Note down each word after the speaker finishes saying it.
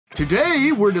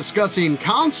Today, we're discussing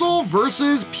console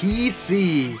versus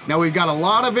PC. Now, we've got a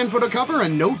lot of info to cover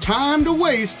and no time to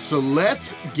waste, so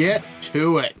let's get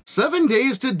to it. 7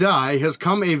 Days to Die has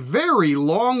come a very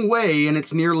long way in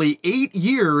its nearly 8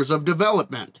 years of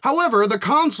development. However, the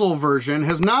console version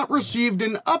has not received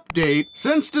an update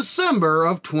since December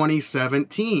of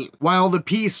 2017, while the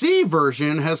PC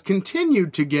version has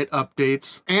continued to get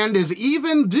updates and is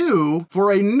even due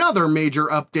for another major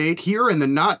update here in the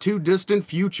not-too-distant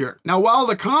future. Now, while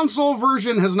the console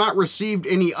version has not received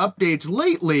any updates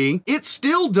lately, it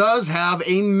still does have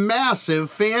a massive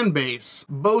fan base,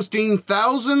 boasting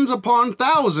thousands upon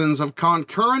thousands of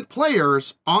concurrent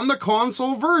players on the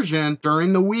console version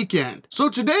during the weekend. So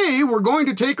today, we're going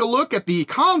to take a look at the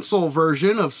console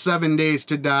version of 7 Days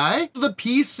to Die, the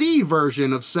PC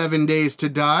version of 7 Days to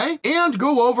Die, and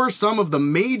go over some of the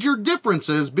major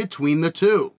differences between the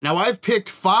two. Now, I've picked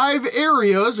 5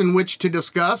 areas in which to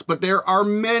discuss, but there are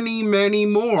many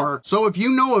more. So if you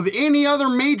know of any other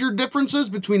major differences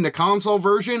between the console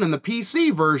version and the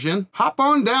PC version, hop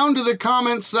on down to the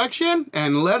comments section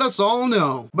and let us all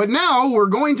know. But now we're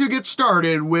going to get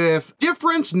started with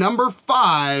difference number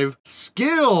 5,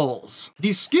 skills.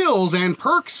 The skills and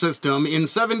perks system in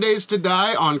 7 Days to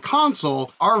Die on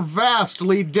console are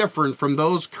vastly different from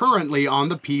those currently on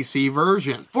the PC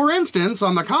version. For instance,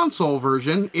 on the console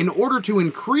version, in order to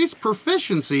increase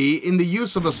proficiency in the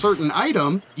use of a certain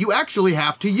item, you actually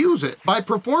have to use it. By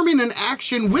performing an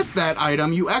action with that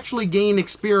item, you actually gain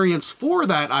experience for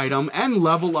that item and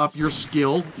level up your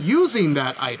skill using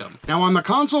that item. Now, on the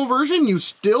console version, you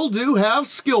still do have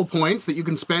skill points that you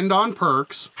can spend on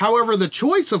perks. However, the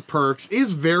choice of perks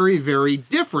is very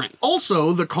different.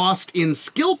 Also, the cost in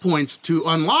skill points to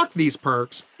unlock these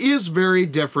perks is very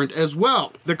different as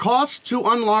well. The costs to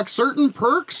unlock certain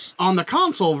perks on the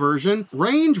console version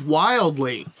range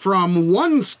wildly, from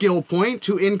 1 skill point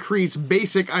to increase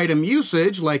basic item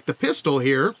usage, like the pistol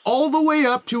here, all the way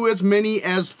up to as many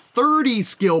as 30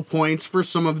 skill points for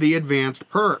some of the advanced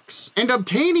perks. And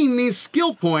obtaining these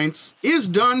skill points is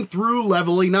done through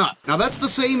leveling up. Now, that's the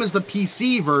same as the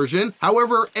PC version.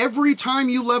 However, every time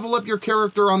you level up your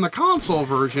character on the console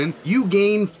version, you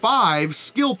gain 5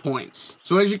 skill points.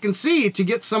 So as you can see, to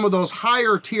get some of those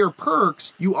higher tier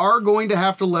perks, you are going to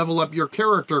have to level up your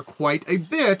character quite a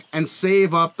bit and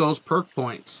save up those perk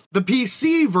points. The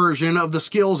PC version of the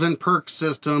skills and perks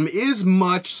system is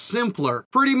much simpler.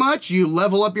 Pretty much, you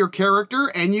level up your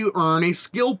character and you earn a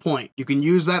skill point. You can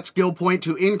use that skill point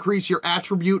to increase your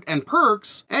attribute and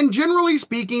perks, and generally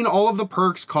speaking, all of the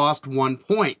perks cost 1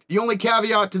 point. The only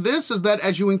caveat to this is that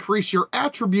as you increase your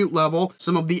attribute level,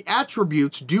 some of the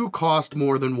attributes do cost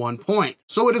more than 1 point.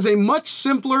 So it is a much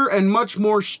simpler and much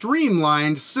more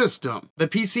streamlined system. The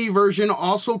PC version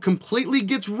also completely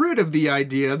gets rid of the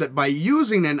idea that by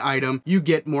using an item, you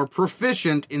get more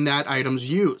proficient in that item's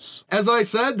use. As I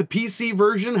said, the PC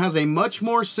version has a much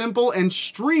more simple and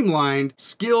streamlined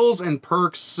skills and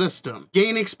perks system.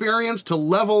 Gain experience to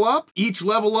level up. Each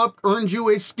level up earns you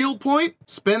a skill point.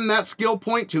 Spend that skill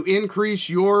point to increase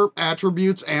your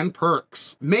attributes and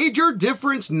perks. Major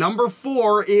difference number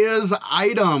 4 is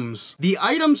items. The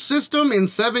item system in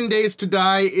 7 Days to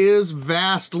Die is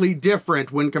vastly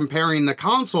different when comparing the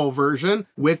console version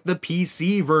with the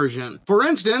PC version. For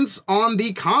instance, on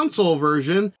the console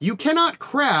version, you cannot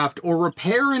craft or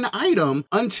repair an item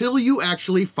until you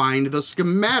actually find the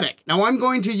schematic. Now, I'm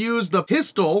going to use the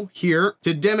pistol here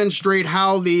to demonstrate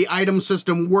how the item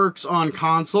system works on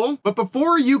console, but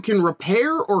before you can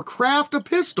repair or craft a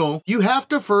pistol, you have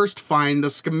to first find the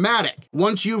schematic.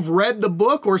 Once you've read the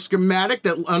book or schematic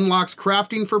that unlocks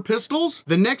crafting for pistols,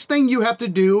 the next thing you have to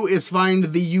do is find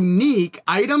the unique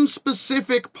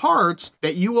item-specific parts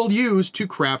that you will use to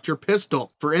craft your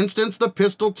pistol. For instance, the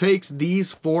pistol takes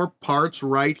these 4 parts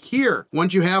right here.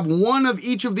 Once you have one of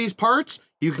each of these parts,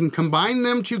 you can combine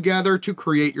them together to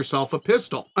create yourself a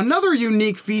pistol. Another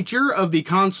unique feature of the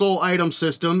console item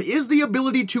system is the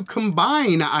ability to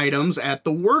combine items at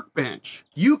the workbench.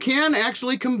 You can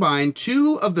actually combine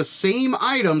 2 of the same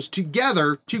items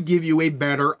together to give you a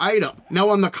better item. Now,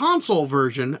 on the console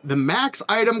version, the max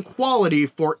item quality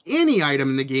for any item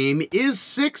in the game is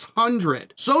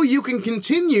 600. So you can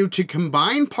continue to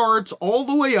combine parts all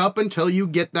the way up until you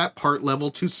get that part level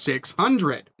to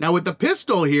 600. Now, with the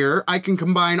pistol here, I can combine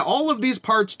combine all of these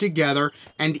parts together,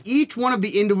 and each one of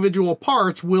the individual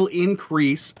parts will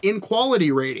increase in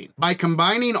quality rating. By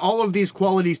combining all of these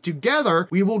qualities together,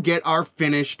 we will get our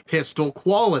finished pistol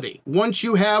quality. Once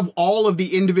you have all of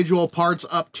the individual parts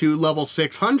up to level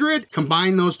 600,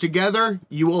 combine those together,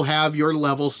 you will have your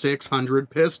level 600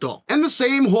 pistol. And the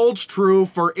same holds true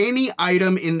for any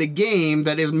item in the game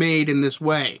that is made in this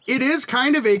way. It is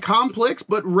kind of a complex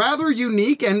but rather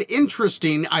unique and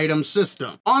interesting item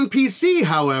system. On PC,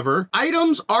 however,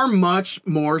 items are much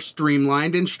more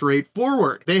streamlined and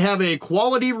straightforward. They have a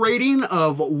quality rating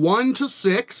of 1 to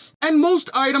 6, and most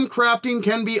item crafting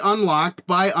can be unlocked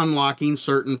by unlocking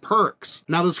certain perks.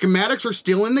 Now, the schematics are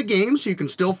still in the game, so you can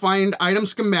still find item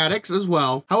schematics as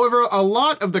well. However, a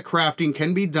lot of the crafting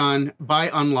can be done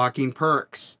by unlocking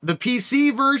perks. The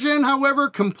PC version, however,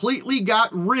 completely got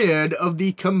rid of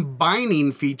the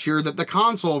combining feature that the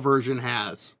console version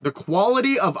has. The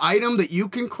quality of item that you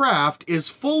can craft is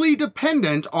fully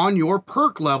dependent on your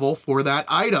perk level for that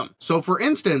item. So for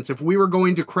instance, if we were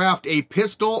going to craft a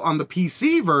pistol on the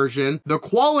PC version, the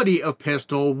quality of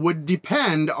pistol would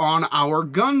depend on our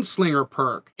gunslinger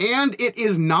perk. And it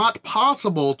is not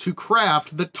possible to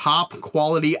craft the top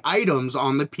quality items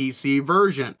on the PC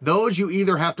version. Those you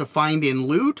either have to find in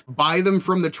loot, buy them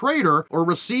from the trader, or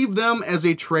receive them as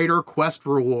a trader quest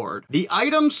reward. The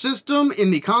item system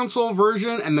in the console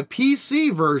version and the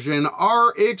PC version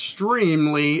are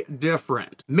extremely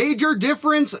different. Major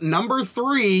difference number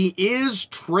 3 is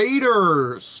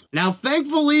traders. Now,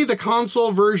 thankfully, the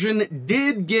console version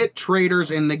did get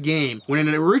traders in the game. When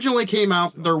it originally came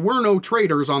out, there were no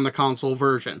traders on the console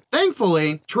version.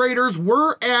 Thankfully, traders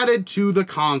were added to the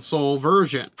console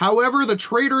version. However, the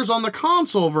traders on the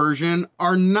console version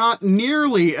are not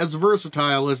nearly as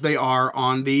versatile as they are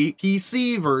on the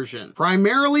PC version,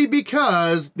 primarily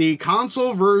because the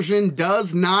console version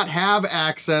does not have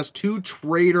access to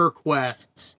trader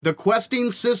quests. The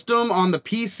questing system on the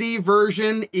PC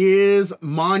version is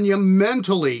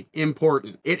monumentally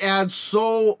important. It adds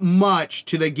so much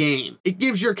to the game. It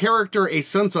gives your character a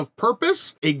sense of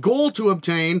purpose, a goal to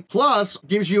obtain, plus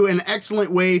gives you an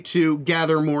excellent way to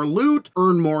gather more loot,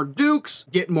 earn more dukes,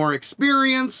 get more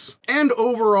experience, and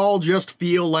overall just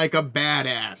feel like a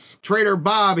badass. Trader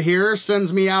Bob here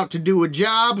sends me out to do a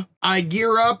job. I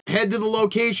gear up, head to the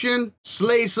location,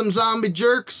 slay some zombie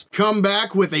jerks, come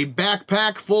back with a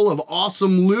backpack full of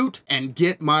awesome loot, and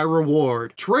get my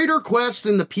reward. Trader quests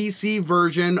in the PC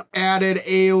version added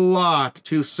a lot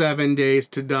to 7 Days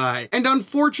to Die, and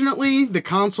unfortunately, the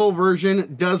console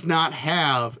version does not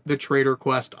have the trader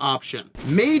quest option.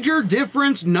 Major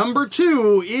difference number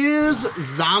 2 is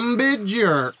zombie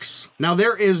jerks. Now,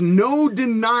 there is no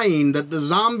denying that the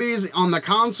zombies on the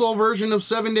console version of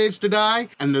 7 Days to Die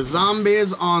and the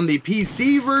zombies on the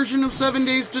PC version of 7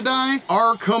 Days to Die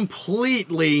are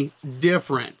completely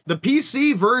different. The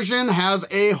PC version has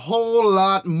a whole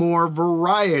lot more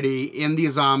variety in the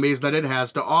zombies that it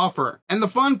has to offer. And the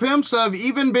Fun Pimps have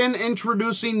even been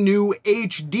introducing new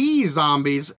HD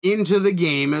zombies into the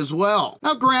game as well.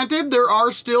 Now, granted, there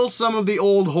are still some of the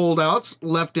old holdouts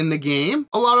left in the game.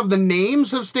 A lot of the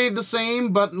names have stayed the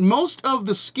same, but most of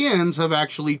the skins have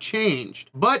actually changed.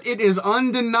 But it is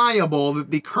undeniable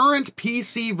that the current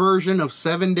PC version of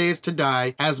 7 Days to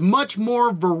Die has much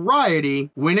more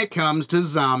variety when it comes to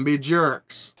zombie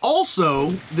jerks.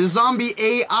 Also, the zombie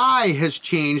AI has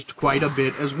changed quite a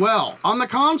bit as well. On the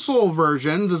console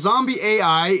version, the zombie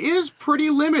AI is pretty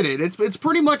limited. It's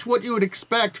pretty much what you would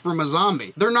expect from a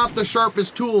zombie. They're not the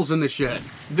sharpest tools in the shed.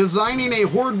 Designing a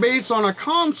horde base on a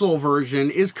console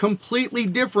version is completely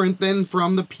different than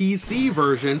from the PC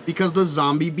version because the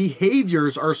zombie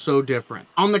behaviors are so different.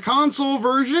 On the console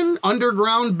version,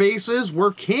 underground bases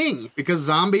were king because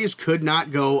zombies could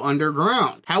not go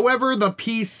underground. However, the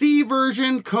PC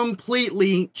version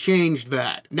completely changed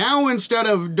that. Now, instead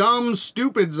of dumb,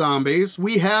 stupid zombies,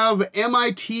 we have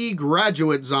MIT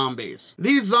graduate zombies.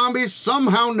 These zombies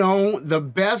somehow know the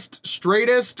best,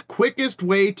 straightest, quickest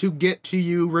way to get to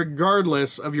you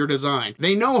regardless of your design.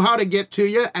 They know how to get to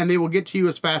you, and they will get to you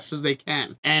as fast as they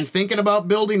can. And thinking about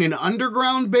building an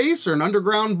underground base or an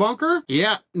underground bunker?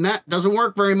 Yeah, that doesn't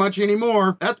work very much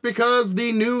anymore. That's because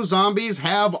the new zombies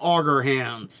have auger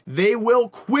hands. They will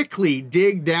quickly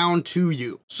dig down to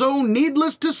you. So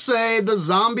needless to say, the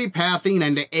zombie pathing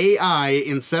and AI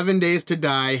in 7 Days to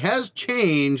Die has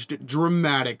changed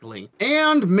dramatically.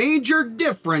 And major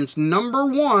difference number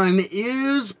 1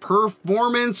 is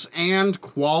performance and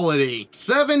quality.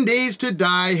 7 Days to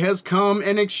Die has come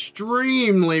an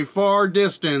extremely far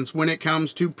distance when it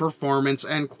comes to performance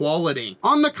and quality.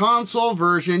 On the console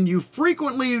version, you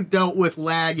frequently dealt with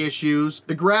lag issues.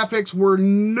 The graphics were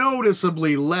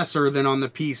noticeably lesser than on the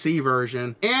PC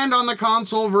version. And on the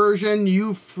console version,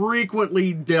 you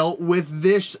frequently dealt with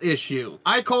this issue.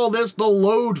 I call this the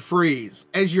load freeze.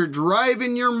 As you're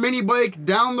driving your mini bike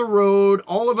down the road,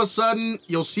 all of a sudden,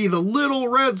 you'll see the little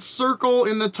red circle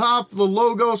in the top, the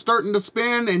logo starting to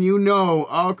spin, and you know,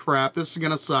 oh crap, this is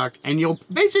gonna suck. And you'll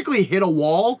basically hit a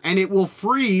wall, and it will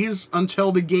freeze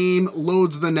until the game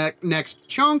loads the next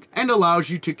chunk and allows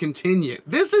you to continue.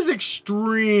 This is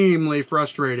extremely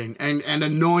frustrating and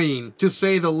annoying, to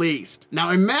say the least. Now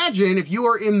imagine if you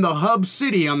are in the hub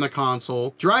city on the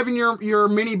console, driving your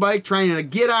mini bike, trying to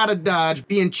get out of Dodge,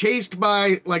 being chased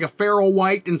by like a feral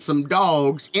white and some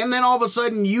dogs, and then all of a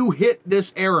sudden you hit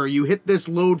this error, you hit this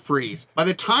load freeze. By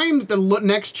the time the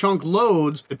next chunk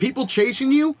loads, the people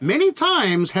chasing you many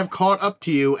times have caught up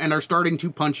to you and are starting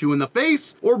to punch you in the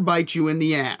face or bite you in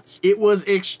the ass. It was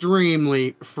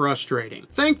extremely frustrating.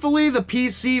 Thankfully, the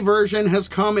PC version has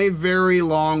come a very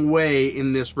long way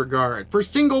in this regard. For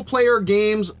single player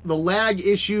games, the lag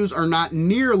issues are not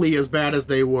nearly as bad as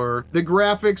they were. The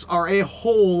graphics are a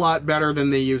whole lot better than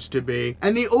they used to be,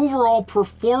 and the overall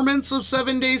performance of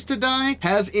 7 Days to Die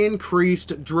has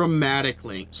increased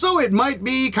dramatically. So it might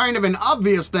be kind of an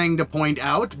obvious thing to point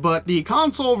out, but the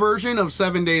console version of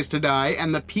 7 Days to Die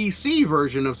and the PC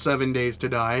version of 7 Days to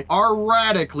Die are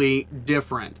radically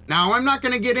different. Now, I'm not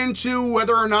going to get into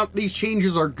whether or not these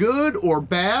changes are good or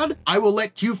bad. I will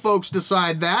let you folks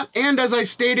decide that. And as I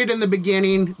stated in the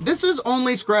beginning, this is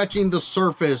only scratching the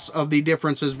surface of the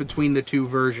differences between the two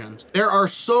versions. There are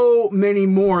so many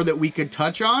more that we could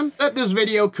touch on that this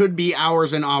video could be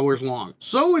hours and hours long.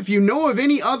 So if you know of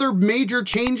any other major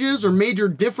changes or major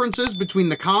differences between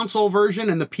the console version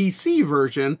and the PC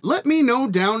version, let me know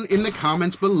down in the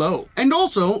comments below. And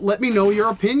also, let me know your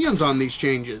opinions on these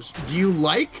changes. Do you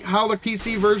like how the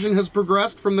PC version has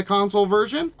progressed from the console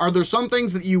version? Are there some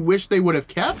things that you wish they would have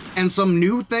kept and some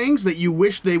new things that you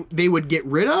wish they would get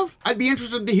rid of? I'd be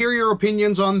interested to hear your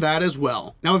opinions on that as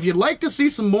well. Now, if you'd like to see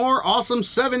some more awesome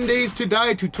 7 Days to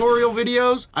Die tutorial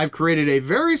videos, I've created a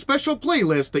very special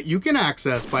playlist that you can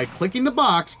access by clicking the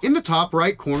box in the top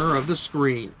right corner of the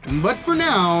screen. But for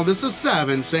now, this is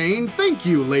Saven saying thank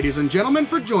you, ladies and gentlemen,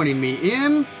 for joining me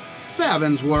in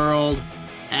Saven's World.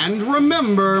 And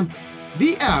remember,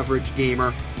 the average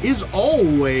gamer is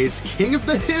always king of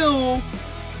the hill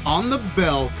on the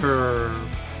bell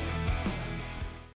curve.